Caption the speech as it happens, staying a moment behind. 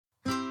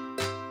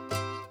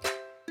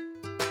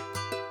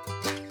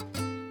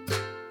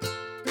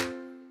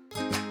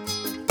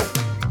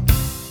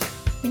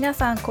皆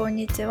さんこん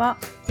にちは。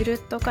ゆるっ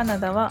とカナ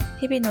ダは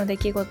日々の出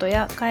来事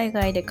や海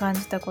外で感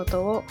じたこ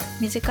とを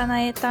身近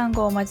な英単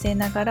語を交え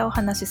ながらお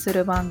話しす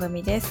る番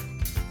組です。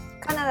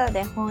カナダ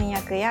で翻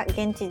訳や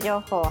現地情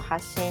報を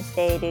発信し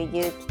ている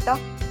ゆうきと、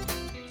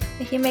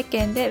愛媛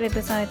県でウェ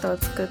ブサイトを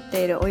作っ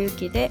ているおゆ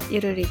きでゆ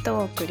るりと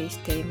お送りし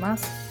ていま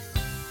す。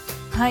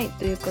はい、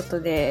ということ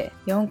で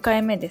4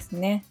回目です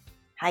ね。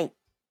はい、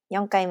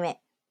4回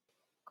目。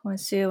今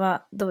週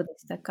はどうで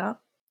したか？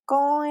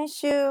今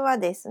週は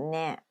です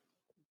ね、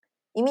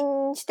カ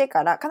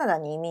ナダ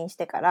に移民し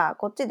てから、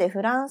こっちで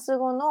フランス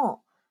語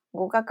の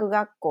語学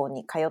学校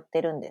に通っ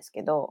てるんです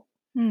けど、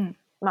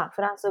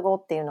フランス語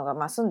っていうの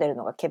が、住んでる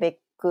のがケベッ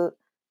ク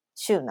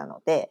州なの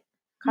で、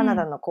カナ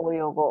ダの公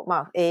用語、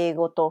英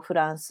語とフ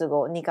ランス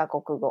語、2カ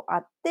国語あ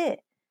っ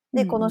て、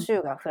で、この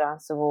州がフラ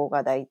ンス語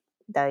が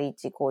第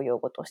一公用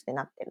語として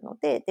なってるの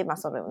で、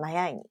それを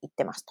習いに行っ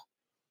てますと。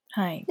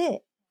はい。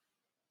で、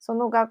そ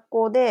の学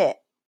校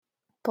で、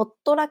ポッ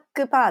トラッ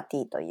クパーテ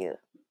ィーという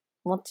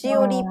持ち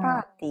寄り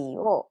パーティ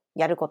ーを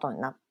やることに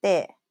なっ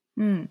て、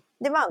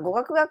で、語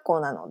学学校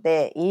なの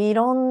で、い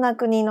ろんな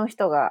国の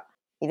人が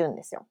いるん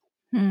ですよ。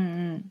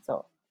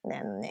そう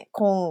ね、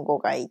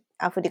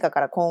アフリカか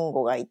らコン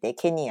ゴがいて、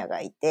ケニア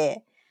がい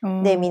て、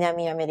で、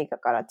南アメリカ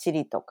からチ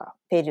リとか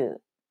ペ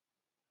ル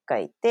ーが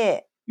い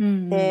て、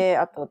で、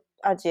あと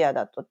アジア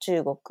だと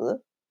中国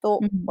と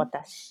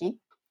私。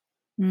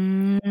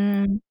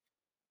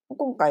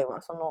今回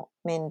はその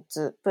メン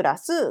ツプラ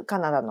スカ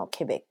ナダの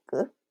ケベッ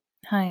ク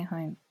っ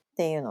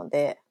ていうの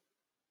で、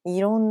い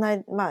ろんな、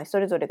そ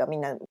れぞれがみ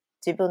んな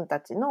自分た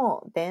ち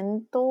の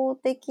伝統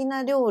的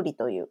な料理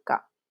という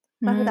か、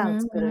普段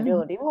作る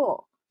料理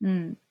を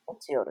持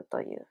ち寄る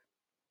という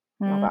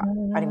のが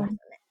ありまし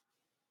たね。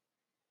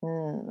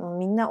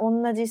みんな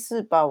同じス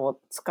ーパーを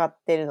使っ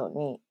てるの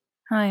に、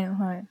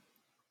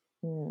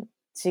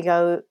違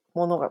う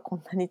ものがこ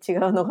んなに違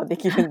うのがで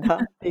きるんだっ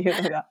てい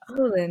うのが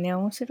そうだよね、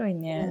面白い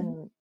ね。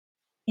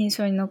印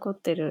象に残っ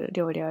てる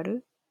料理あ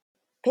る？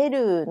ペ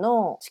ルー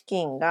のチ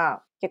キン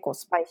が結構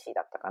スパイシー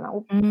だったかな。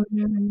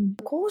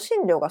香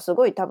辛料がす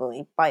ごい多分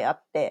いっぱいあ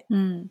って、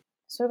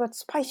それが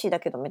スパイシー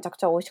だけどめちゃく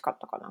ちゃ美味しかっ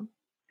たかな。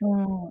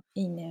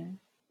いいね。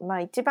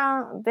一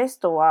番ベス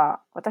ト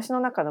は、私の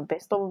中の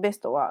ベストオブベス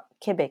トは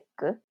ケベッ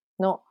ク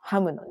の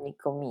ハムの煮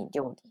込み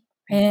料理。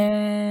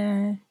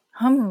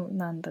ハム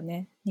なんだ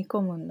ね。煮込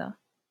むんだ。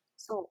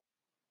そ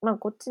う。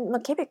こっち、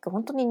ケベック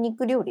本当に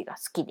肉料理が好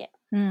きで。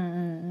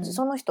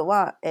その人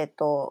は、ケ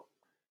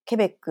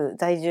ベック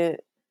在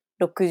住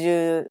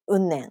60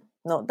運年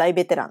の大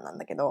ベテランなん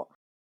だけど、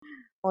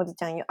おじ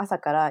ちゃん朝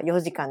から4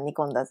時間煮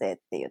込んだぜっ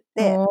て言っ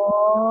て、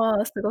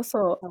すご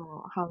そう。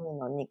ハム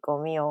の煮込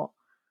みを、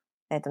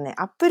ア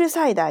ップル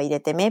サイダー入れ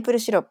て、メープル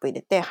シロップ入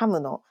れて、ハ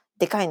ムの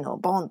でかいのを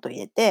ボーンと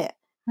入れて、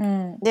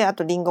で、あ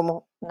と生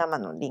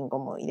のリンゴ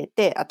も入れ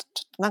て、あと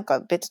ちょっとなん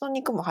か別の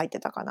肉も入って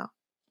たかな。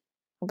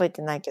覚え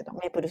てないけど、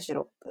メープルシ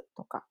ロップ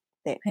とか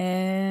で、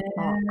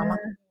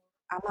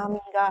甘み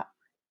が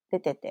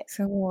出てて、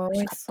すごい美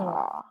味しそう。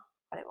あ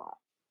れは。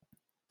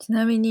ち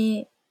なみ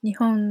に日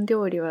本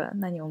料理は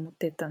何を持っ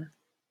てったの？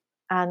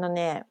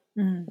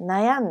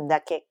悩んだ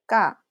結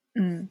果、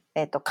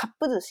カッ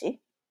プ寿司。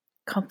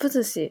カップ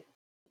寿司。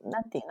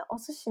なんていうの、お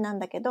寿司なん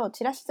だけど、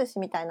ちらし寿司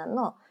みたいな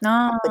の、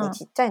カップに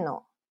ちっちゃい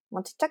の、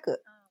もうちっちゃ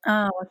く。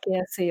分け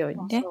やすいよう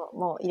にね。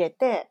もう入れ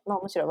て、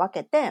むしろ分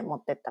けて持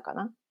ってったか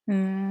な。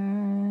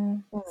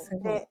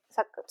で、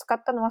使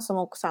ったのはス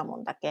モークサーモ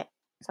ンだけ。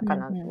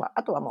魚は。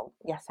あとはも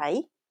う野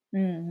菜。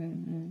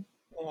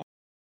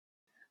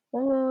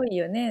多い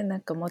よね。な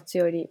んか持ち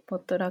寄り、ポ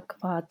ットラック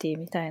パーティー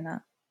みたい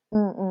な。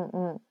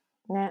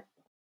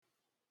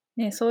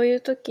ね、そうい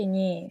う時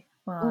に、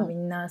み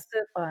んなスー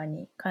パー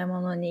に買い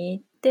物に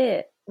行っ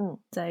て、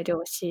材料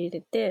を仕入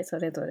れて、そ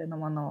れぞれの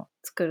ものを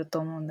作ると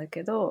思うんだ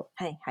けど、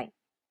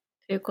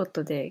というこ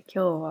とで、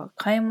今日は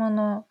買い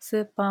物ス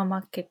ーパーマ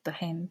ーケット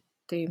編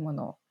というも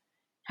のを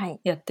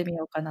やってみ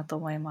ようかなと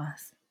思いま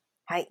す。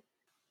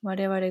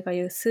我々が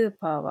言うスー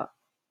パーは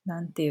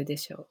何て言うで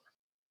しょ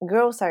う？グ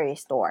ローサリー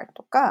ストア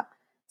とか、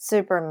ス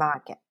ーパーマ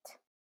ーケット。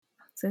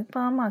スー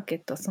パーマーケ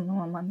ットその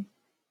ままね。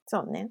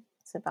そうね、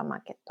スーパーマ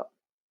ーケット。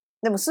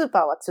でもスーパ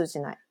ーは通じ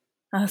ない。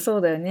そ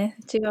うだよね。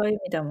違う意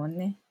味だもん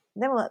ね。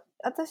でも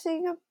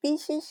私が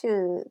BC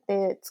州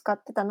で使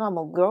ってたのは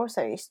もうグロー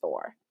サリースト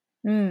ア。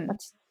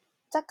ちっ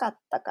ちゃかっ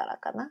たから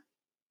かな。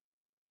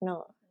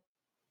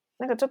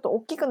なんかちょっと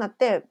大きくなっ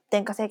て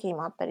電化製品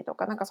もあったりと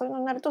か、なんかそういう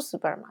のになるとスー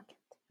パーマーケッ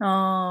ト。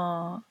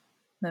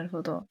なる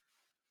ほど。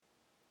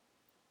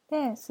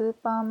で、スー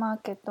パーマー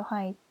ケット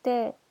入っ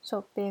て、ショ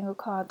ッピング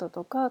カート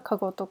とかカ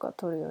ゴとか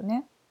取るよ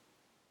ね。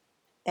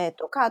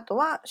カート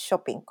はショ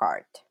ッピングカー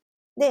ト。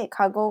で、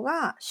カゴ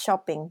がショッ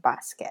ピングバ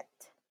スケット。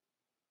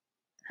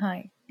は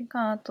い。で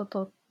カート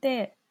取っ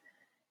て、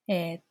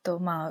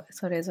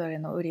それぞれ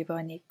の売り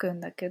場に行くん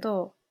だけ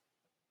ど、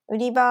売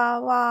り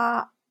場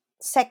は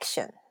セク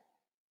ションっ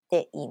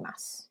て言いま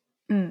す。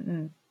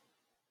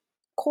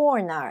コ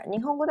ーナー、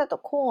日本語だと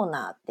コー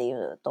ナーって言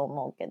うと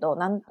思うけど、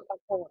なんとか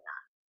コーナー、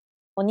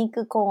お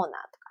肉コーナー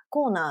とか、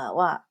コーナー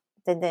は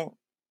全然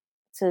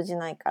通じ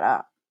ないか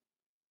ら、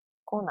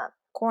コーナ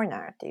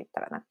ーって言っ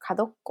たらなんか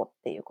角っこ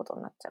っていうこと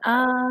になっちゃうか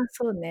ら。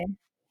そうね。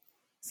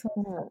そ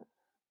うそ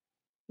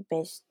う。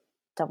ベジ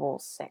タブル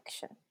セク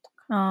ションと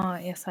か。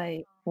野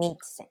菜。ミー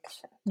トセク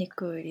ション。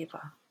肉売り場。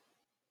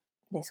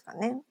ですか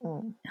ね。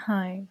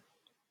はい。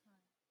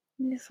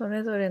で、そ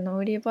れぞれの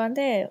売り場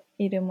で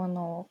いるも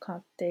のを買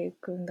ってい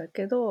くんだ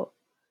けど、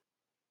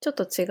ちょっ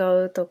と違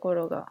うとこ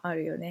ろがあ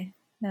るよね。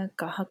なん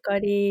か量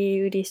り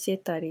売りして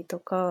たりと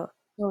か。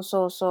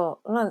そう。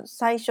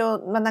最初、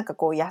なんか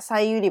こう野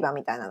菜売り場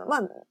みたいなの。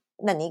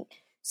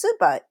スー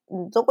パ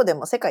ー、どこで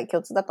も世界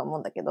共通だと思う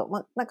んだけど、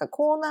なんか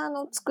コーナー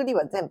の作り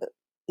は全部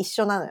一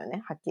緒なのよ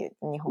ね。はっきり言って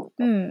日本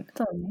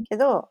と。そうね。け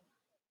ど、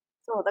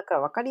そう、だか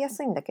ら分かりや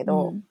すいんだけ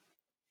ど、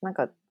なん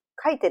か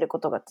書いてるこ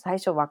とが最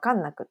初分か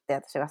んなくって、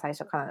私が最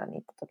初カナダに行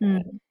った時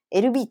に、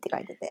LB って書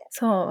いてて。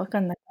そう、分か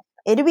んなかっ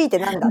た。LB って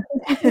なんだって。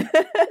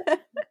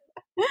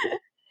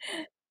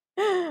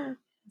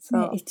そ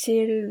う。ね、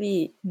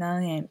1LB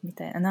何円み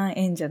たいな。何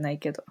円じゃない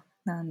けど、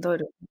何ド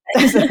ルみ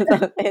たいな。そ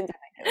う、円じゃ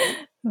ないけ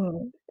ど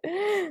ね。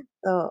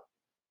そ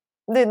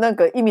う。で、なん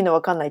か意味の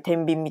わかんない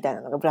天秤みたい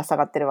なのがぶら下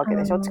がってるわけ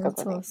でしょ、近く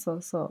に。そ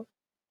う。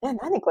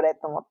何これ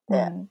と思っ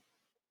て。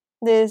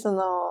で、そ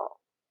の、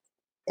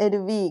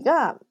LB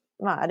が、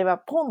あれは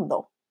ポン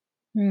ド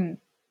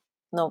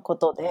のこ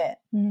とで、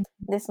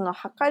で、その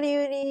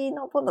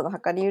ポンドの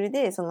量り売り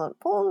で、その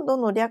ポンド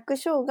の略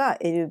称が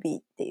LB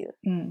っていう。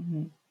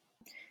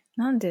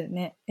なんで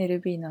ね、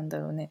LB なんだ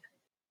ろうね。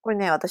これ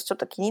ね、私ちょっ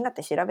と気になっ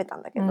て調べた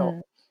んだけど、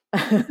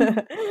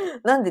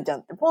なんでじゃ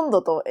んって、ポン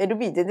ドと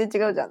LB 全然違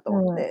うじゃんと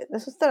思って、で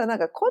そしたらなん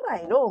か古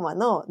代ローマ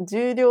の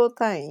重量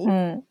単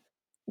位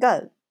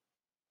が、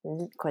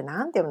これ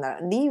なんて読むんだ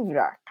ろう、リブ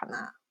ラか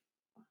な、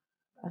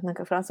なん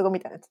かフランス語み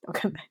たいなやつってわ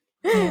かんない。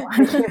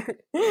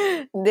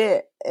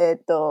で、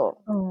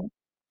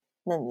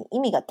意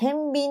味が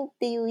天秤っ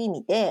ていう意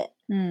味で、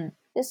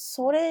で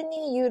それ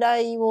に由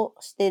来を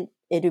して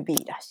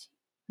LB らしい。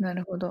な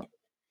るほど。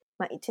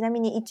ちなみ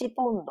に1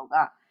ポンド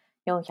が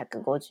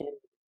450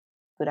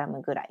グラ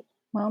ムぐらい。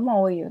まあまあ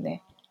多いよ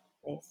ね。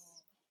で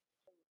す。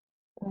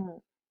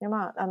で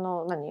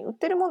売っ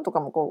てるもんとか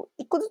もこう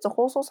一個ずつ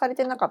包装され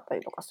てなかった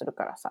りとかする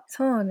からさ。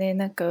そうね、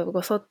なんか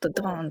ごそっと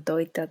ドーンと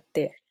置いてあっ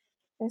て。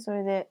でそ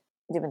れで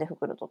自分で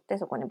袋取って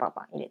そこにバン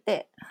バン入れ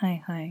て買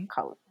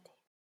うって。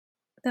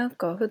なん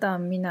か普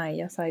段見ない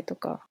野菜と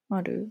か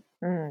ある？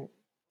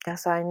野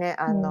菜ね、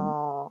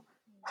葉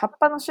っ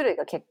ぱの種類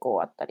が結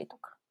構あったりと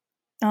か。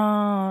キ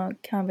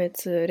ャベ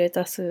ツ、レ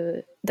タ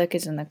スだけ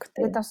じゃなく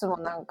て。レタスも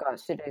なんか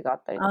種類があ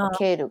ったりとか、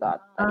ケールがあっ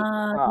たりと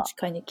か。確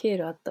かにケー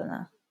ルあった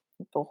な。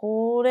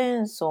ほうれ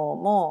ん草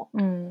も、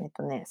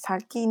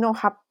先の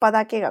葉っぱ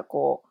だけが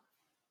こう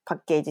パッ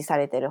ケージさ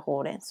れてるほ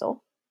うれん草。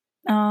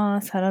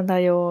サラダ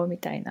用み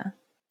たいな。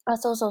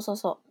そう。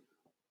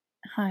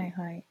はい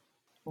はい。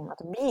あ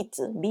とビー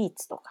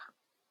ツとか、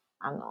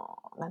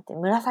なんて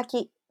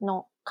紫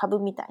の株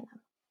みたい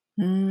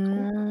な。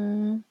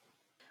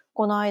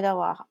この間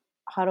は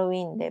ハロウ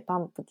ィンでパ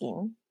ンプキ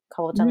ン、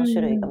かぼちゃの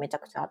種類がめちゃ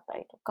くちゃあった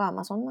りとか、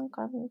そんな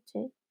感じ。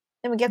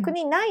でも逆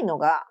にないの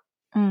が、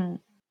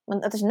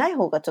私ない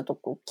方がちょっと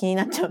こう気に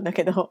なっちゃうんだ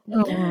けど、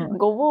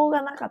ごぼう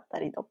がなかった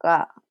りと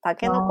か、た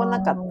けのこ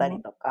なかった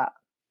りとか。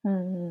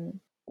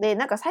で、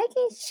なんか最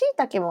近椎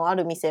茸もあ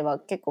る店は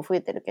結構増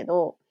えてるけ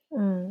ど、な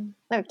ん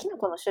かキノ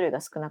コの種類が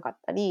少なかっ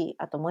たり、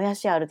あともや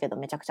しあるけど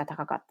めちゃくちゃ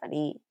高かった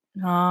り。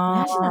も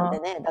やしなんて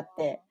ね、だっ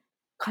て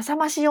かさ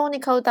増し用に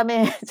買うた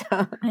めじ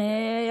ゃ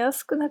ん。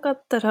安くなか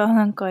ったら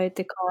なんかあえ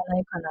て買わな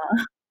いかな。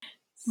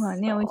まあ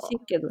ね、美味しい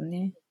けど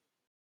ね。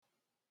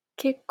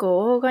結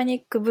構オーガニ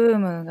ックブー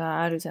ム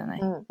があるじゃな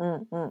い。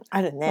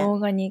あるね。オー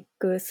ガニッ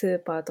クスー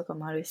パーとか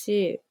もある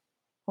し、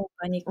オー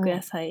ガニック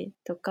野菜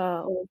と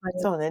か、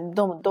そうね、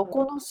ど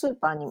このスー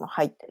パーにも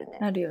入ってるね。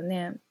あるよ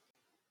ね。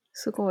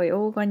すごい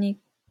オーガニッ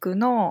ク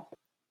の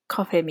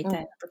カフェみたい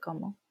なとか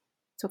も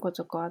ちょこ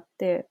ちょこあっ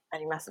て、あ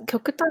りますね。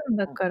極端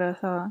だから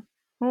さ、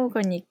オー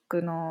ガニッ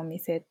クのお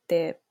店っ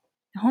て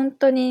本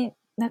当に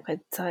なんか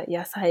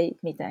野菜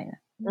みたい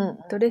な、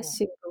ドレッ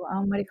シングは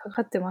あんまりか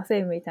かってま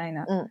せんみたい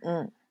な。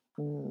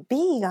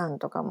ビーガン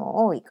とか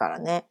も多いから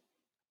ね。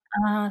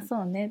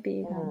そうね、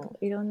ビーガンとか、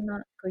いろん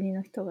な国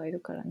の人がいる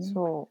からね。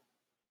そ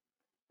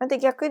う。で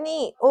逆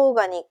にオー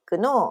ガニック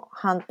の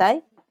反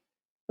対、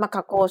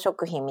加工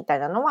食品みたい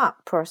なのは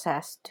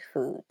processed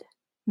food。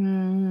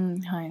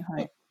はいは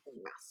い。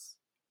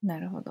な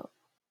るほど。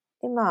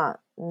で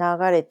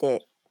流れ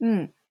て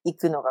い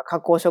くのが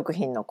加工食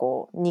品の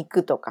こう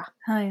肉とか。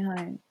はいは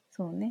い、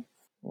そうね。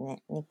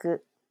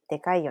肉で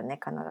かいよね、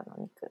カナダの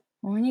肉。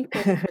お肉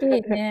大きい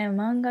ね。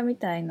漫画み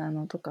たいな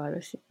のとかあ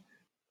るし。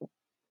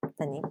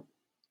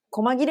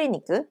細切れ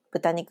肉？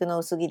豚肉の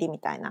薄切りみ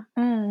たいな。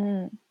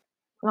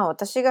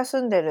私が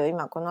住んでる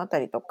今この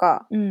辺りと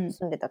か、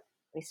住んでた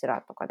ウィス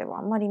ラーとかでは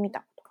あんまり見た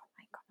ことが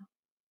ないかな。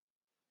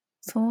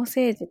ソー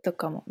セージと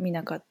かも見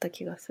なかった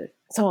気がする。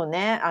そう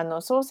ね、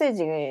ソーセー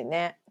ジ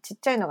ね、ちっ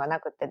ちゃいのがな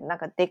くて、なん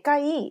かでか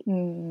い、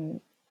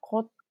ホ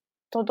ッ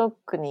トドッ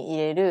グに入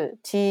れる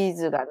チー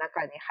ズが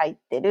中に入っ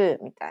てる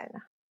みたい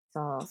な。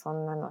そう、そ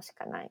んなのし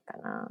かないか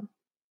な。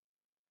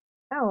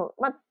でも、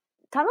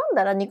頼ん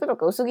だら肉と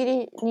か薄切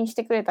りにし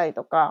てくれたり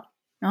とか、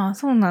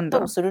そうなん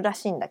だ。するら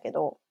しいんだけ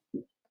ど、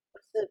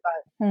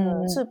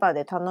スーパー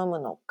で頼む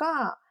の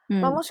か、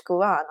もしく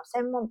は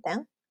専門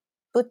店、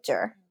ブッチ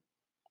ャ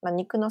ー、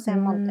肉の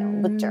専門店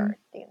をブッチャーって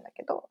言うんだ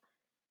けど、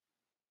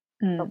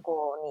そ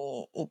こ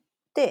に行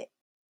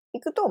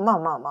くと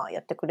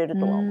やってくれる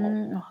とは思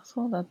う。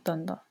そうだった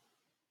んだ。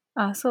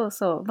そう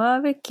そう、バ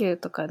ーベキュー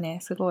とかね、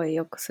すごい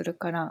よくする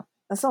から。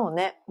そう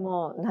ね、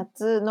もう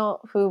夏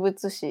の風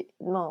物詩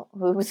と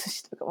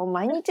か、もう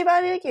毎日バ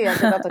ーベキューやっ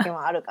てた時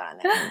もあるから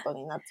ね、本当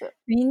に夏。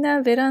みん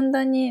なベラン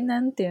ダに、な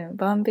んていうの、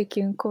バーベ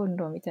キューコン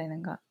ロみたいな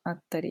のがあ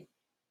ったり、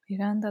ベ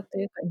ランダと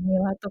いうか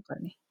庭とか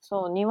ね。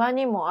そう、庭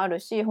にもある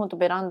し、ほんと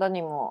ベランダ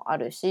にもあ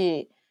る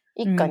し、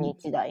一家に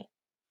一台。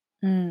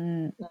ベ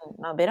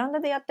ランダ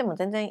でやっても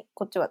全然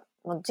こっちは、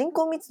もう人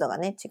口密度が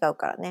ね、違う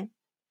からね。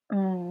ト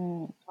ロ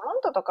ン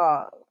トと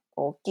か、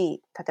大き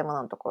い建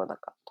物のところと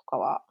か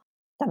は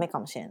ダメか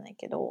もしれない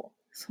けど。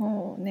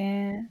そう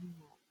ね。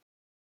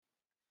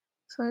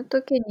そういう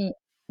時に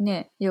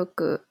ね、よ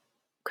く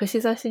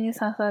串刺しに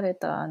刺され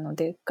た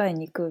でっかい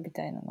肉み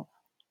たいなの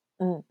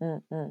が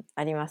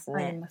あります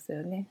ね。あります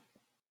よね。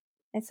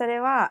それ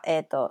は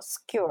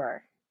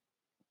skewer。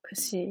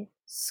串。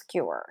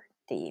skewer っ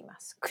て言いま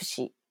す。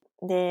串。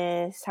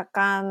で、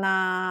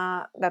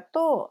魚だ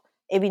と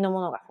エビのも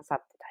のが刺さ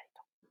ってた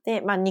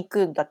りと。で、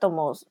肉だと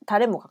もうタ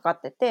レもかか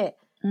ってて、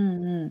パ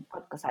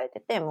ックされて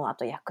て、もうあ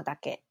と焼くだ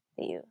けっ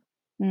ていう。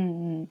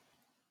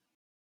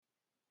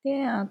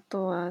で、あ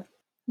とは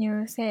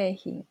乳製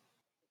品。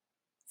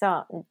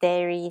そう、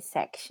dairy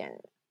section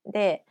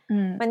で、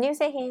乳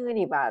製品売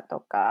り場と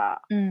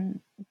か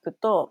行く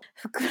と、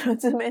袋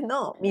詰め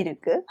のミル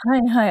ク。は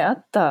いはい、あ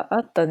っ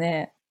た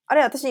ね。あ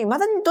れ、私、未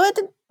だにどうやっ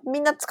てみ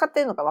んな使っ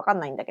てるのかわかん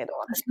ないんだけど、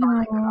私買わ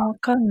ないから。わ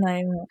かんな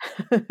いもん。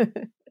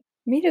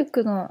ミル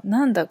クの、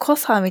濃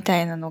さみた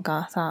いなの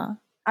がさ、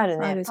ある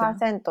ね。パー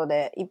セント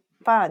で1%、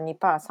2%、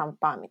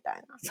3%みた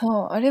いな。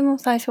そう、あれも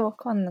最初わ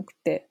かんなく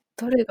て、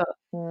どれが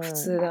普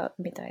通だ、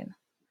みたいな。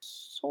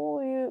そ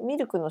ういうミ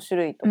ルクの種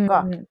類と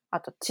か、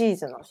あとチー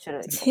ズの種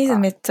類とか。チーズ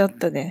めっちゃあっ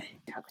たね。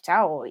めちゃくち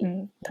ゃ多い。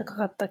高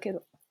かったけ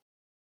ど。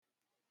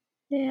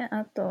で、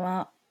あと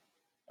は、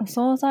お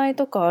惣菜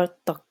とかあっ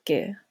たっ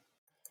け？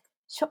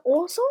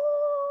お惣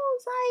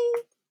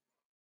菜っ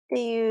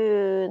て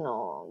いう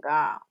の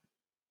が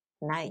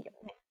ないよ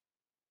ね。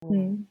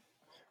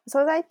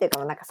惣菜っていう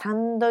か、なんかサ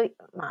ンドイ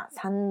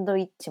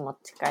ッチ持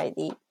ち帰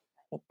り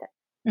みたい。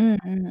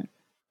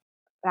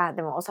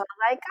でもお惣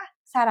菜か。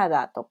サラ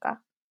ダと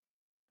か。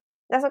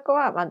で、そこ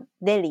は、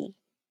デリ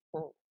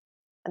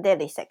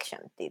セクショ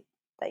ンって言っ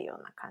たよ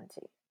うな感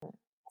じ。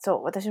そ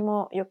う、私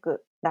もよ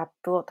くラッ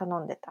プを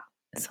頼んでた。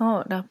そ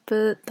う、ラッ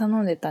プ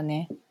頼んでた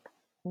ね。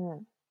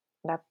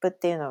ラップっ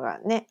ていうのが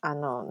ね、な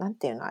ん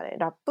ていうのあれ、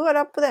ラップは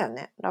ラップだよ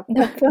ね。ラップ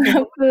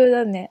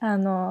だね。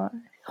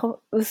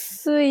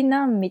薄い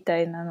ナンみた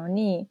いなの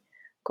に、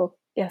こ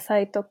う、野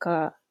菜と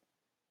か、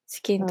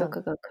チキンと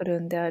かがく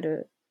るんであ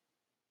る。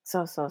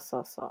そう。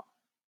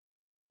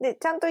で、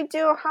ちゃんと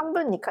一応半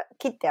分に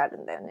切ってある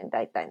んだよね、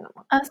大体の。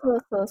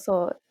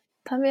そう。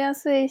食べや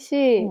すい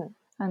し、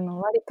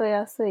割と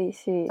安い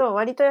し。そう、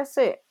割と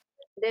安い。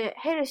で、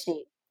ヘル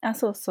シー。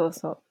そう。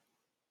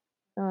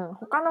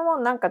他のも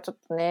んなんかちょっ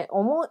とね、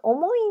重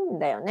いん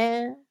だよ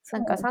ね。な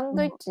んかサン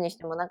ドイッチにし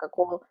てもなんか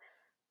こう、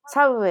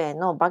サブウェイ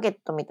のバゲッ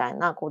トみたい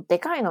な、こう、で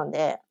かいの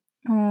で、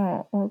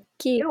大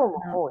きい。量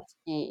も多い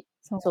し、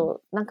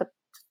そう、なんかちょ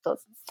っ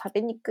と食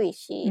べにくい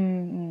し、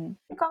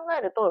考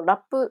えるとラ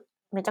ップ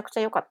めちゃくち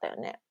ゃ良かったよ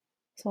ね。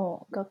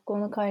そう、学校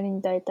の帰り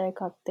に大体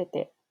買って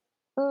て。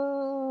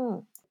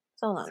そ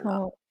うなん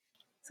だ。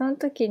その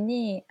時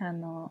に、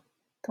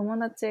友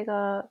達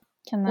が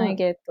Can I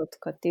get と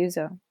かって言う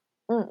じゃん。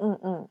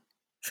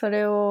そ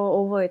れ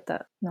を覚え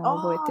たのを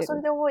覚えてる。そ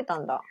れで覚えた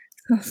んだ。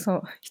そ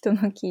う、人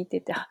の聞い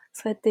てて、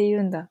そうやって言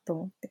うんだと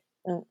思って。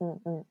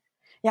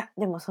いや、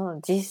でもそ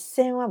の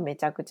実践はめ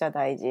ちゃくちゃ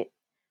大事。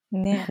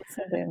ね、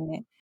そうだよ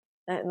ね。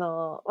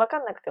わか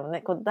んなくても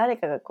ね、こう誰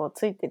かがこう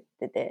ついてっ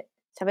てて、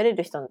喋れ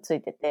る人につ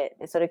いてて、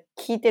でそれ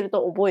聞いてる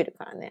と覚える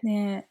からね。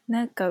ね、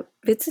なんか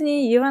別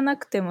に言わな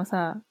くても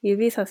さ、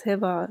指させ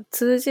ば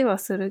通じは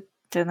する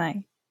じゃな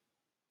い。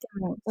で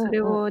も、そ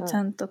れをち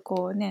ゃんと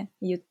こうね、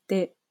言っ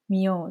て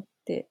みようっ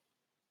て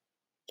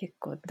結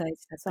構大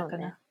事だったか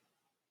な。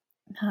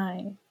は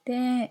い。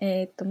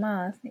で、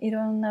い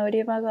ろんな売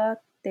り場があ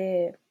っ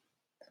て、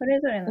それ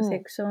ぞれのセ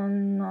クショ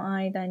ンの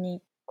間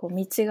に、こう、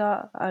道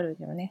がある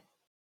よね。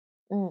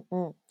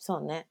そ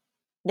うね。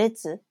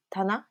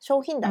棚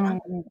商品棚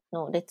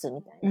の列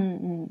みたい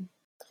な。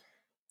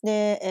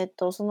で、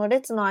その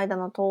列の間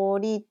の通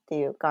りって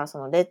いうか、そ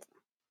の列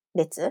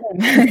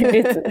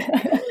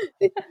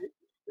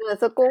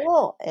そこ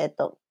を、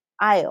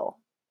aisle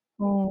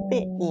っ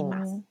て言い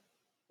ます。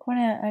こ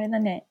れ、あれだ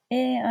ね。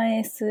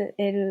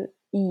AISLE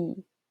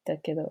だ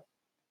けど、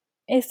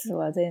S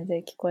は全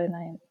然聞こえ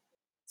ない。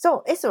そ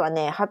う、S は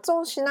ね、発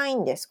音しない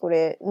んです。こ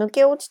れ、抜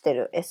け落ちて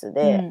る S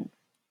で、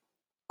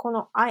こ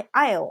の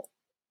aisle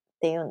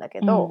って言うんだけ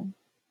ど、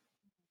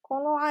こ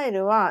のアイ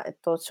ルは、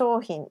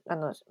商品、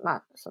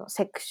その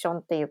セクション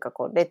っていうか、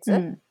こう、列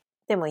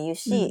でも言う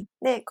し、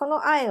で、こ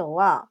のアイル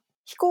は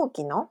飛行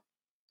機の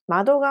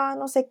窓側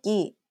の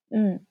席、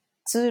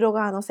通路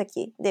側の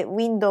席で、ウ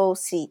ィンドウ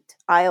シート、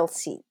アイル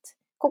シート。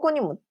ここ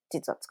にも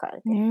実は使わ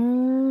れてる。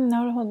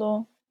なるほ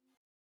ど。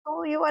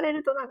そう言われ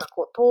るとなんか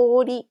こう、通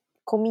り、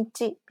小道み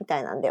た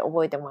いなんで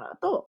覚えてもらう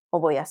と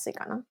覚えやすい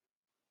かな。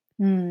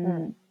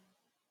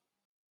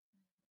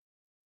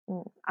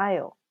アイ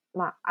ル。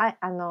ア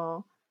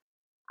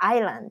イ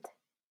ランド。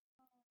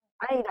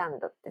アイラン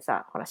ドって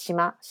さ、ほら、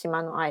島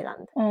のアイラ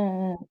ンド。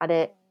あ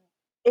れ、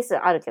S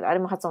あるけど、あれ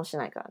も発音し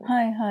ないからね。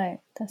はいは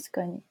い、確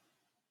かに。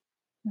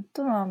あ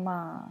とは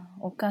まあ、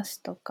お菓子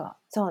とか。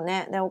そう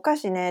ね。で、お菓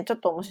子ね、ちょっ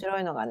と面白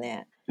いのが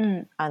ね、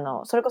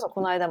それこそ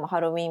この間もハ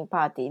ロウィン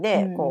パーティー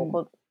で、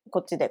こ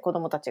っちで子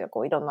供たちが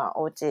こういろんな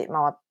お家回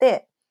っ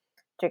て、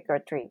トリックオ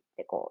アトリーっ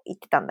てこう言っ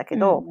てたんだけ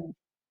ど、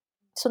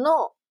そ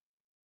の、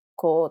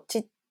こう、ち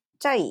っ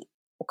ちゃい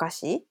お菓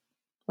子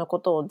のこ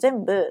とを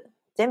全般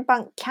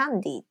キャ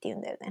ンディーって言う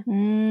んだよね。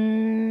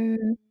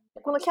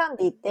このキャン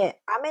ディーっ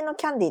て、飴の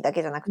キャンディーだ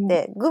けじゃなく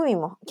て、グミ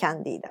もキャ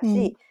ンディーだ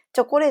し、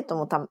チョコレート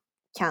もキ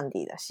ャン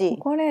ディーだし。チョ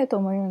コレート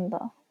も言うん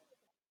だ。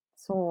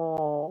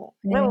そ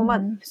う。でもまあ、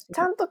ち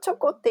ゃんとチョ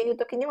コっていう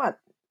時には、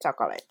チョ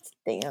コレートっ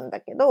て言うんだ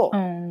けど、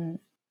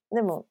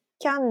でも、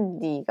キャン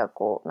ディーが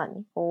こう、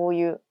こう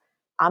いう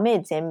飴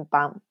全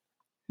般。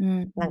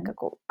なんか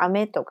こう、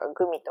飴とか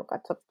グミとか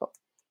ちょっと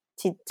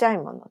ちっちゃい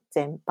もの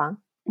全般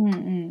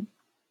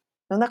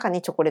の中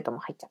にチョコレートも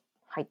入っ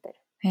てる。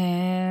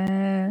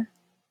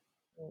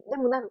で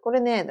もなんかこれ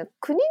ね、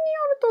国によ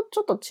るとち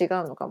ょっと違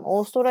うのかも。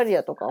オーストラリ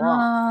アとか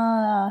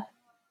は、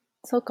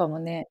そうかも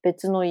ね。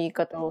別の言い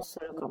方をす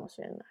るかも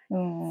しれない。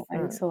あ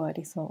りそうあ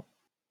りそ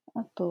う。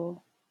あ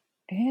と、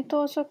冷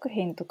凍食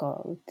品と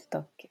か売ってた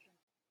っけ？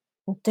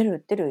売って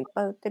る、いっ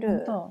ぱい売って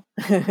る。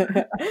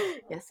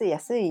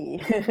安い。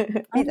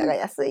ピザが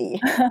安い。ピ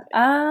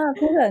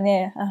ザ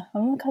ね。あ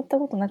んま買った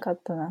ことなかっ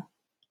たな。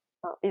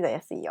ピザ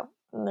安いよ。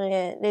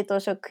で、冷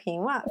凍食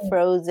品は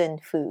frozen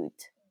food。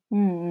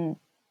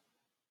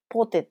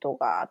ポテト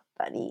があっ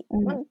たり。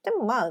で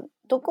もまあ、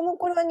どこも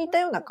これは似た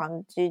ような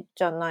感じ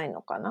じゃない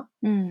のかな。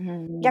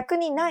逆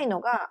にないの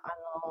が、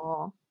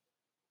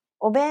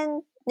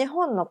日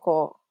本の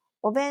こう、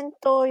お弁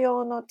当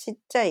用のちっ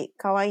ちゃい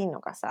可愛いの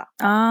がさ、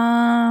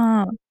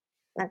なん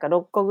か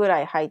6個ぐ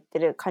らい入って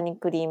るカニ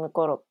クリーム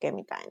コロッケ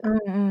みたいな。好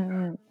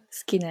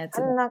きなやつ。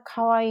あんな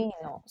可愛い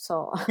の、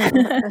そう。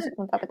私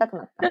も食べたく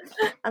なった。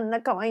あん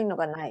な可愛いの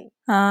がない。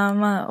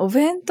まあ、お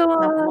弁当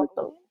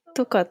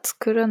とか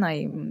作らな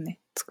いもんね。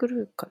作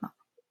るかな。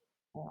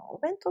お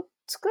弁当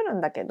作る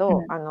んだけ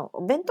ど、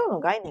お弁当の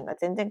概念が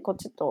全然こっ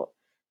ちと、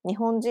日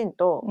本人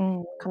と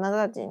カナ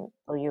ダ人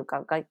という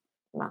か、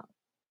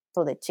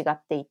とで違っ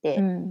てい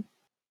て、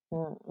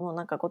もう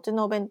なんかこっち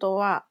のお弁当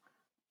は、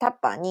タッ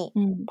パーに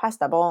パス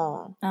タ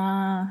ボーン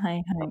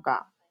と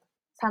か、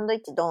サンドイ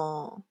ッチ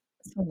ド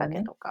ーンだ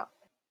けとか、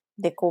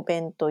デコ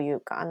弁という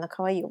か、あんな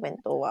可愛いお弁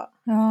当は。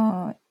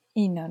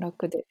いいな、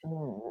楽で。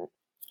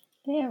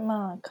で、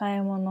まあ、買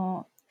い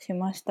物し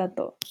ました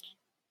と。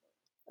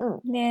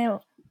で、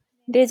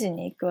レジ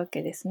に行くわ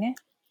けですね。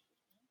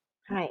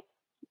はい。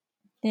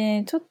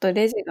で、ちょっと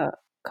レジが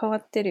変わ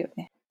ってるよ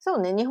ね。そう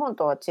ね、日本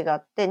とは違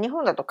って、日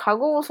本だとカ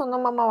ゴをその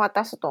まま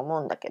渡すと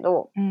思うんだけ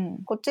ど、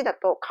こっちだ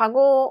とカ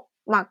ゴを、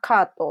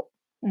カート、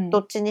ど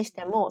っちにし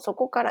ても、そ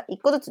こから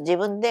一個ずつ自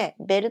分で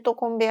ベルト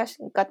コンベヤ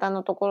型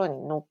のところ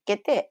に乗っけ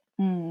て、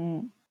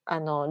レ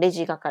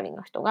ジ係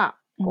の人が、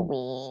こう、ウィー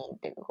ンっ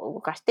てこう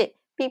動かして、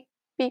ピッ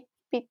ピッ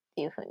ピッっ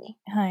ていう風に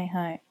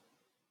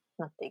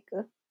なってい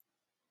く。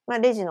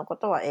レジのこ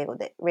とは英語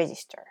で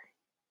register。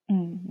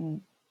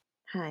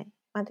はい。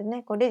で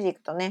ね、こうレジ行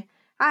くとね、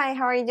Hi,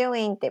 how are you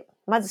doing? って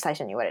まず最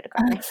初に言われる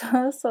からね。そ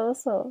う。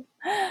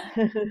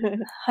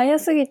早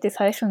すぎて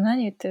最初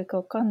何言ってる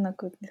か分かんな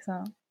くって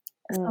さ、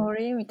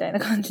Sorry みたいな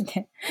感じ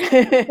で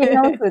聞き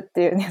直すっ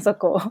ていうね、そ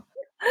こを。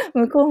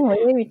向こうも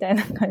みたい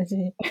な感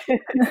じ。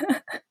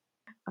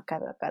わか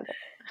る。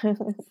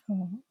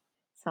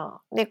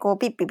そう。で、こう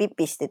ピッピピッ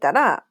ピしてた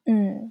ら、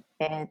向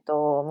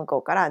こ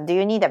うから Do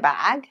you need a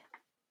bag?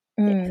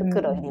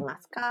 袋いりま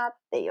すかっ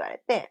て言われ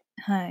て、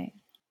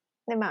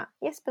で、Yes,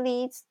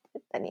 please って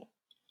言ったり、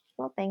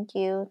No, thank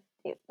you って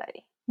言った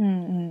り。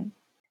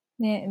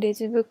ね、レ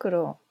ジ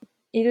袋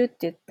いるって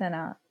言った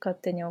ら勝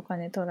手にお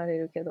金取られ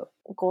るけど。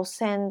5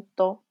セン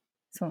ト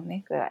ぐ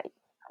らい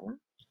かな。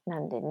な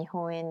んで日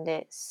本円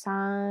で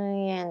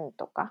3円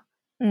とか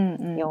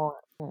4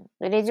円。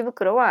でレジ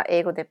袋は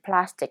英語でプ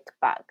ラスティック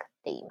バッグっ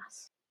て言いま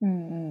す。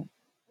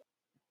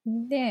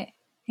で、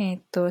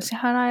支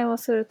払いを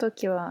すると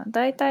きは、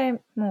だいたい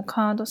もう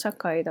カード社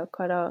会だ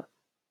から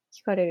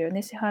聞かれるよ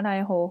ね。支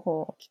払い方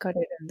法を聞か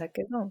れるんだ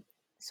けど。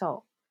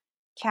そう。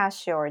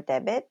Cash or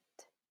debit っ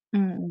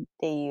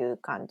ていう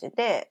感じ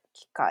で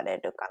聞かれ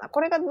るかな。こ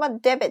れがデ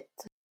ビッ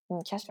ト、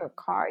Cash or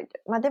card。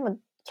でも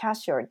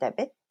Cash or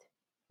debit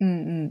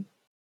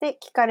で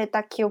聞かれ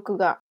た記憶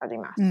があり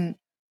ます。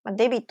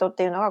デビットっ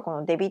ていうのがこ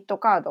のデビット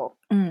カード、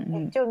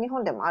一応日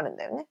本でもあるん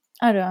だよね。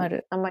あるあ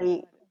る。あんま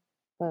り、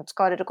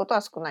使われること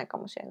は少ないか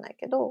もしれない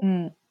けど、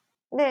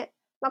で、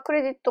ク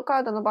レジットカ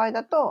ードの場合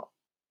だと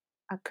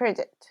クレ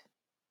ジット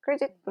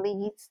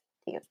pleaseっ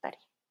て言ったり、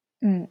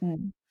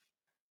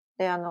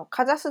で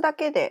かざすだ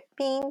けで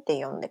ピーンっ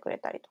て呼んでくれ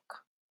たりと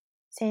か、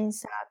セン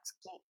サー付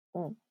き、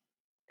ク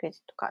レジ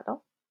ットカー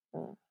ド、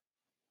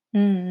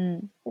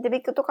デ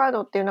ビットカー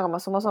ドっていうのが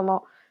そもそ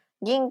も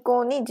自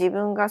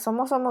分がそ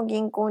もそも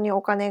銀行に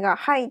お金が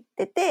入っ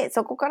てて、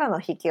そこから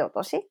の引き落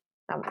とし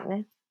だもん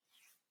ね。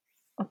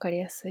わかり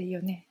やすい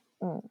よね。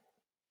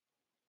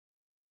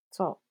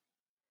そ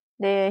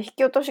う。で、引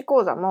き落とし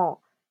口座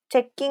もチ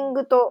ェッキン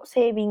グと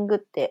セービングっ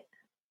て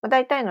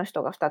大体の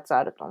人が2つ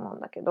あると思うん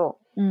だけど、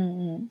チ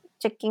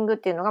ェッキングっ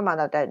ていうのが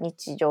だいたい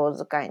日常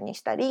使いに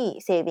した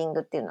り、セービン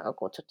グっていうのが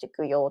貯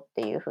蓄用っ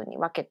ていう風に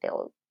分けて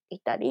おい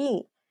た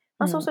り、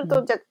そうする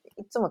とじゃあ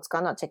いつも使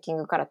うのはチェッキン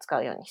グから使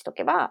うようにしと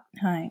けば、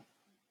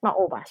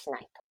オーバーしな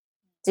いと、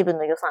自分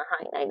の予算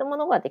範囲内のも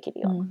のができる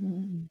ような、っ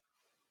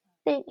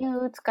てい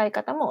う使い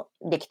方も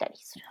できたり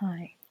する。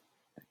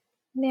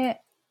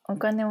で、お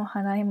金を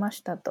払いま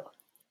したと。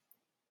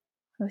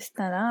そし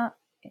たら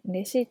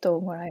レシート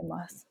をもらい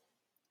ます。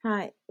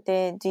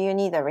で、Do you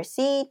need a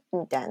receipt?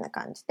 みたいな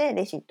感じで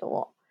レシート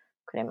を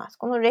くれます。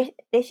このレ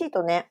シー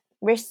トね、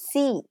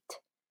receipt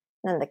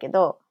なんだけ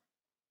ど、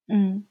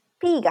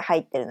P が入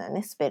ってるのよ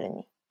ね、スペル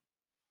に。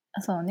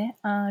そうね。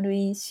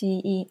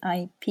RECEIPT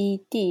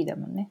だ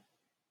もんね。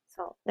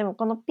そう。でも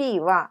この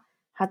P は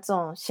発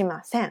音し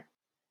ません。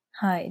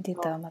出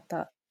た、ま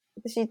た。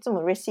私いつ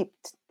も receipt っ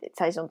て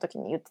最初の時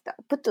に言ってた。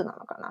プットな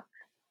のかな。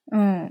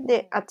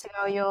で、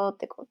違うよっ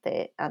てこと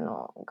で、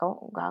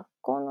学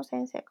校の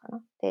先生か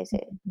な、訂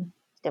正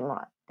しても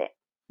らって。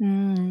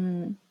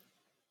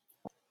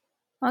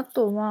あ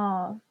と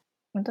は、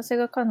私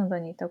がカナダ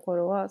にいた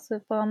頃は、スー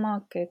パーマ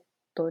ーケッ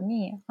ト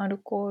にアル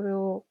コー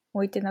ルを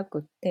置いてなく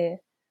っ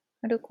て、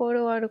アルコー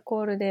ルはアル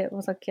コールで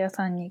お酒屋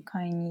さんに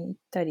買いに行っ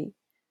たり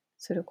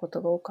するこ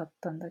とが多かっ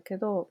たんだけ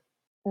ど、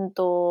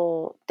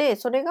で、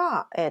それ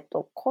が、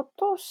今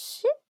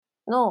年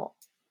の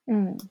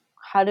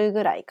春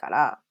ぐらいか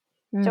ら、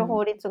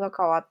法律が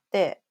変わっ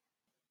て、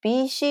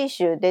BC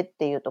州でっ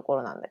ていうとこ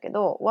ろなんだけ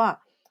ど、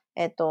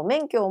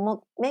免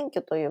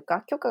許という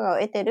か、許可が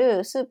得て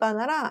るスーパー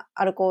なら、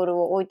アルコール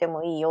を置いて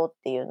もいいよっ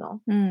ていう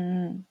の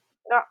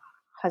が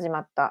始ま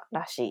った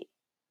らしい。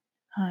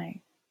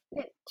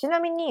で、ちな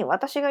みに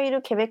私がい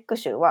るケベック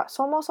州は、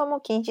そもそも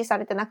禁止さ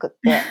れてなくっ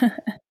て、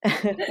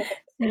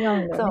違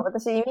うんだね。そう、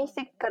私移民し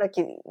てから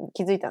気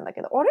づいたんだ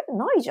けど、あれ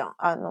ないじゃん。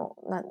あ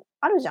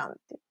るじゃんっ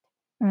て。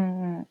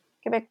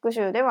ケベック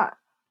州では、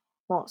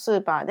もうス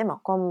ーパーでも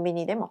コンビ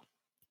ニでも、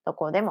ど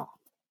こでも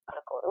ア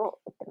ルコールを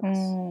売ってます。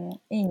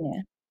いい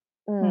ね。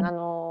で、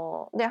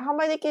販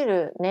売でき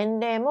る年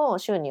齢も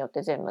州によっ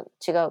て全部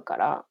違うか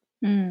ら、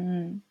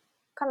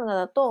カナダ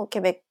だと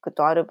ケベック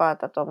とアルバー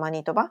タとマ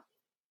ニトバ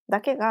だ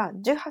けが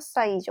18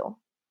歳以上。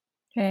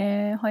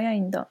へえ、早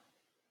いんだ。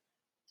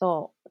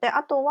そう。で、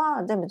あと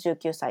は全部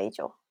19歳以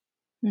上。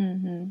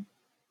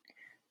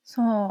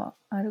そう、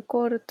アル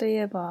コールとい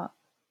えば、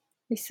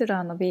ウィス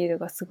ラーのビール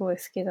がすごい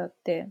好きだっ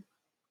て。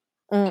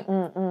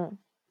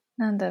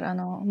なんだ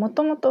ろう、も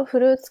ともとフ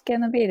ルーツ系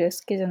のビール好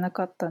きじゃな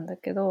かったんだ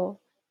けど、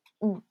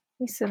ウ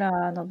ィスラ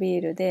ーのビ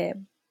ールで、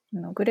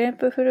グレー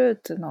プフル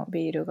ーツの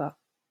ビールが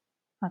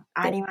あって。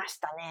ありまし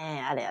た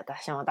ね。あれ、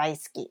私も大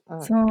好き。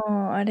そう、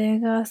あれ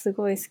がす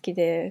ごい好き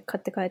で買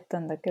って帰った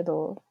んだけ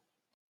ど。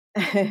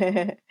そう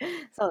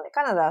ね、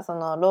カナダはそ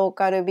のロー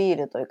カルビー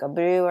ルというか、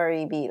ブリュワ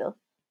リービール、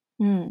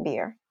ビ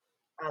ール。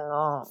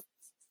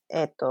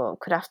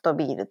クラフト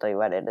ビールと言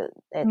われる、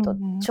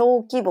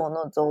小規模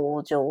の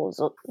醸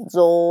造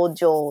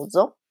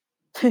所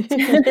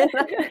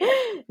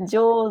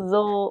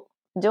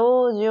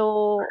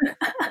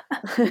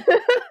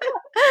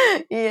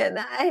言え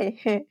な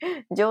い。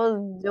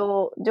醸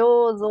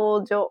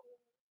造所。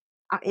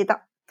言え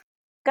た。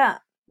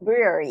が、ブ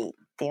リュワリーっ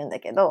て言うんだ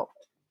けど、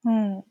こ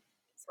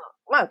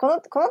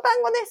の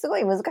単語ね、すご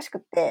い難しく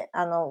って、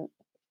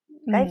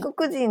外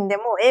国人で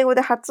も英語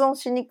で発音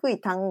しにくい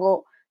単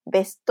語、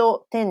ベス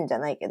ト10じゃ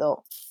ないけ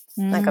ど、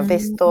なんかベ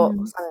スト30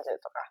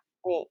とか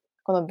に、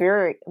このブリ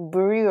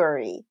ュワ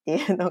リーって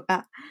いうの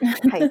が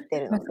入って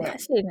るので。難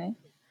しいね。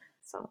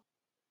そう。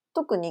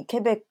特に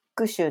ケベッ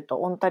ク州と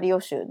オンタリ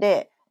オ州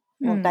で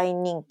もう大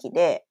人気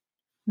で、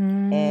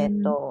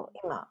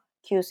今、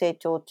急成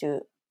長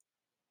中。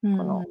そ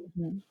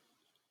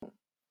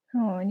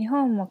う、日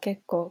本も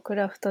結構ク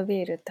ラフト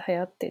ビールって流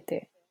行って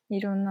て、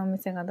いろんなお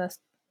店が出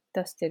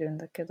してるん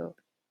だけど、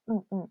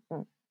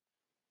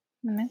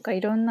なんかい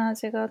ろんな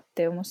味があっ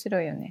て面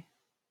白いよね。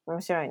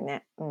面白い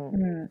ね。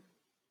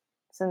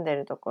住んで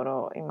るとこ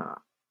ろ、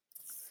今、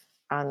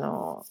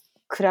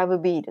クラブ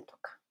ビールと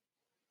か、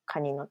カ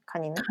ニの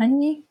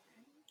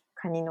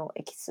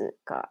エキス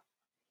が、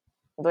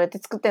どうやって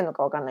作ってんの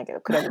かわかんないけ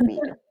ど、クラブビ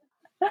ール。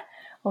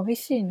美味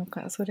しいの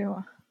か、それ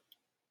は。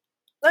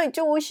一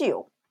応美味しい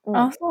よ。そ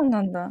う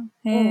なんだ。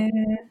へえ。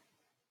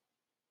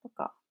と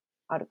か、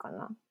あるか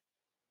な。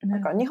な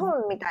んか日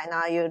本みたいな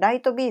ああいうラ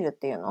イトビールっ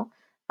ていうの、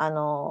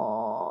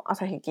ア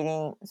サヒ、キリ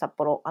ン、札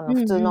幌、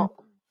普通の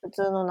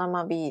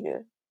生ビー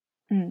ル、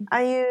あ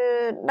あい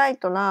うライ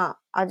トな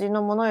味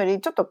のものより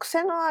ちょっと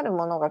癖のある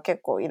ものが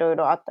結構いろい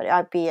ろあったり、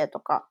IPA と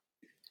か。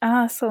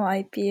そう、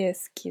IPA 好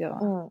きだ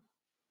わ。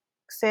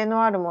癖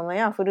のあるもの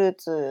やフルー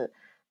ツ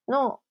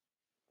の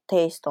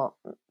テイスト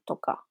と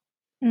か、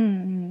コ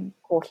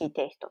ーヒー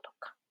テイストと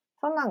か、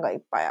そんなんがい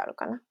っぱいある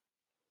かな。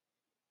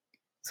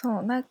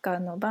そう、なんか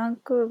バン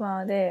クー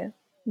バーで、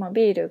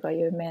ビールが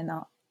有名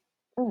な、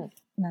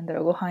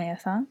ご飯屋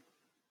さん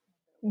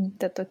に行っ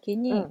た時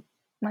に、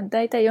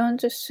だいたい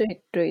40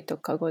種類と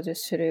か50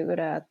種類ぐ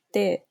らいあっ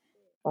て、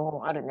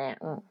あるね。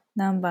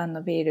何番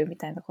のビールみ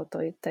たいなこと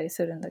を言ったり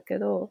するんだけ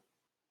ど、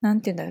な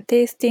んていうんだろう、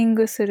テイスティン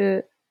グす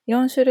る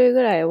4種類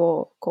ぐらい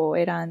をこ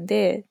う選ん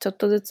で、ちょっ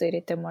とずつ入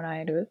れてもら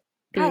える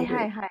ビール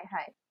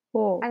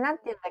を、なん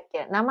ていうんだっ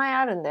け、名前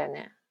あるんだよ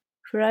ね。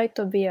フライ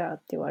トビアっ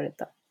て言われ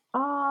た。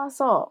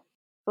そ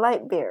う。ライ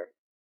トビア。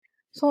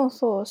そう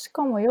そう。し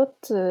かも4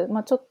つ、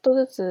ちょっと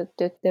ずつって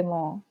言って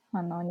も、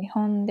日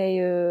本でい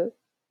う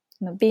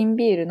瓶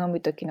ビール飲む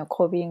時の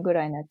小瓶ぐ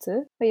らいのや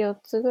つ4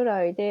つぐ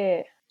らい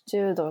で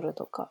10ドル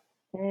とか。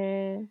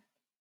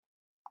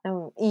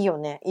いいよ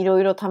ね。いろ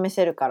いろ試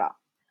せるから。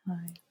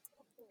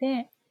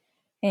で、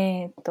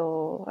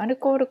アル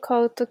コール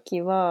買うと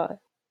きは、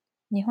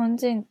日本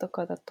人と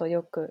かだと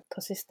よく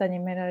年下に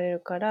見られる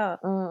から、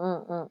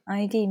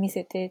ID 見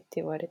せてって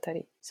言われた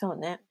り。そう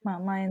ね。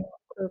前の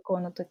空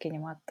港の時に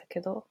もあったけ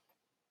ど、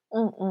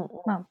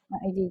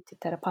ID って言っ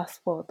たらパ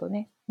スポート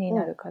ね、に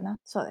なるかな。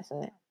そうです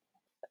ね。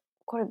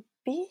これ BC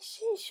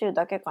州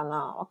だけか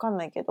な、わかん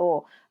ないけ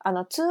ど、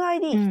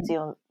2ID 必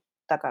要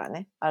だから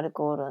ね、アル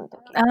コールの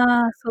時。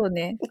そう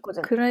ね。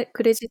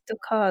クレジット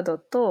カード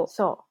と、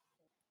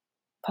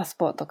パス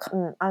ポートか。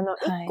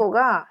1個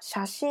が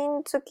写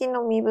真付き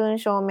の身分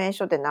証明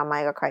書で名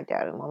前が書いて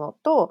あるもの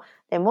と、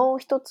でもう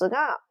一つ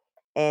が、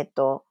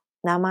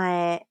名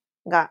前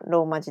が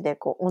ローマ字で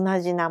こう同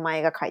じ名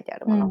前が書いてあ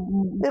るも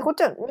の。で、こっ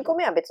ちは2個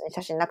目は別に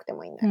写真なくて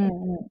もいいんだよね。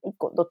1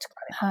個どっちか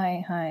で。は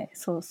いはい、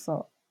そう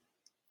そ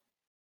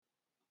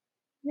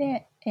う。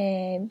で、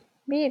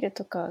ビール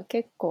とか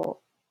結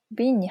構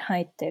瓶に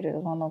入って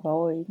るものが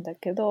多いんだ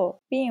けど、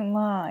瓶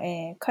は、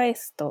返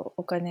すと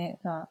お金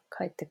が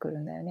返ってくる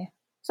んだよね。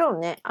そう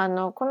ね。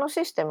この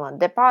システムは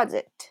デポジ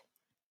ット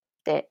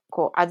で、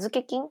こう預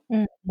け金、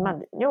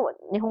要は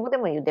日本語で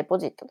も言うデポ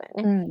ジットだよ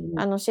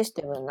ね。シス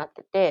テムになっ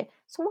てて、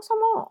そもそ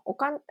も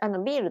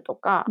ビールと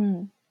か、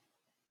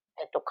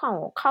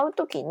缶を買う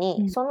とき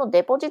に、その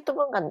デポジット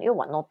分が要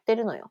は載って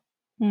るのよ。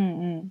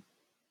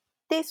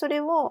で、それ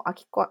を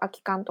空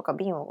き缶とか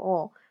瓶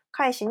を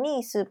返し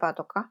にスーパー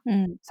とか、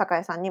酒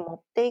屋さんに持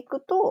ってい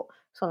くと、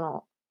そ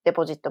のデ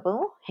ポジット分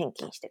を返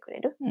金してくれ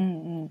る。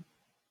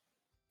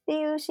って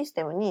いうシス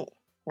テムに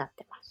なっ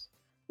てます。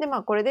で、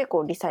これでこ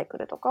うリサイク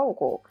ルとかを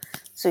こう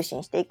推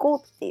進していこう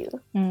っていう。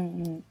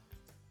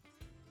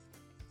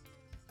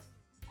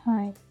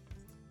はい。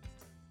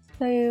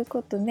という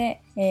ことで、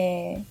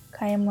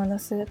買い物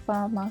スー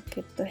パーマー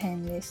ケット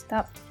編でし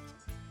た。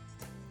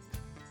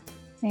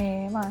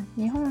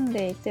日本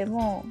でいて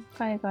も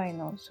海外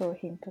の商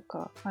品と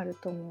かある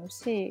と思う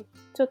し、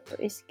ちょっ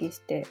と意識し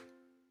て、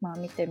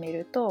見てみ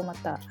るとま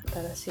た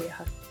新しい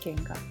発見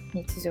が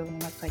日常の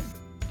中に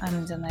あ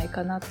るんじゃない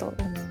かなと思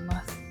い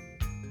ます。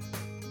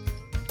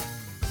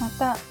ま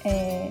た、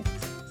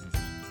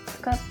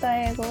使った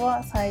英語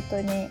はサイト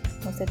に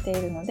載せて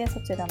いるので、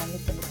そちらも見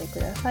てみてく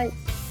ださい。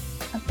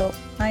あと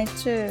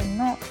iTunes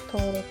の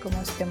登録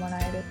もしてもら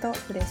えると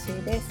嬉し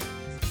いです。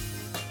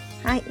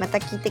はい、また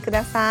聞いてく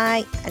ださ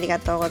い。ありが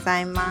とうござ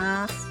い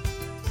ます。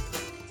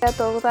ありが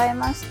とうござい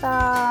まし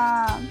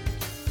た。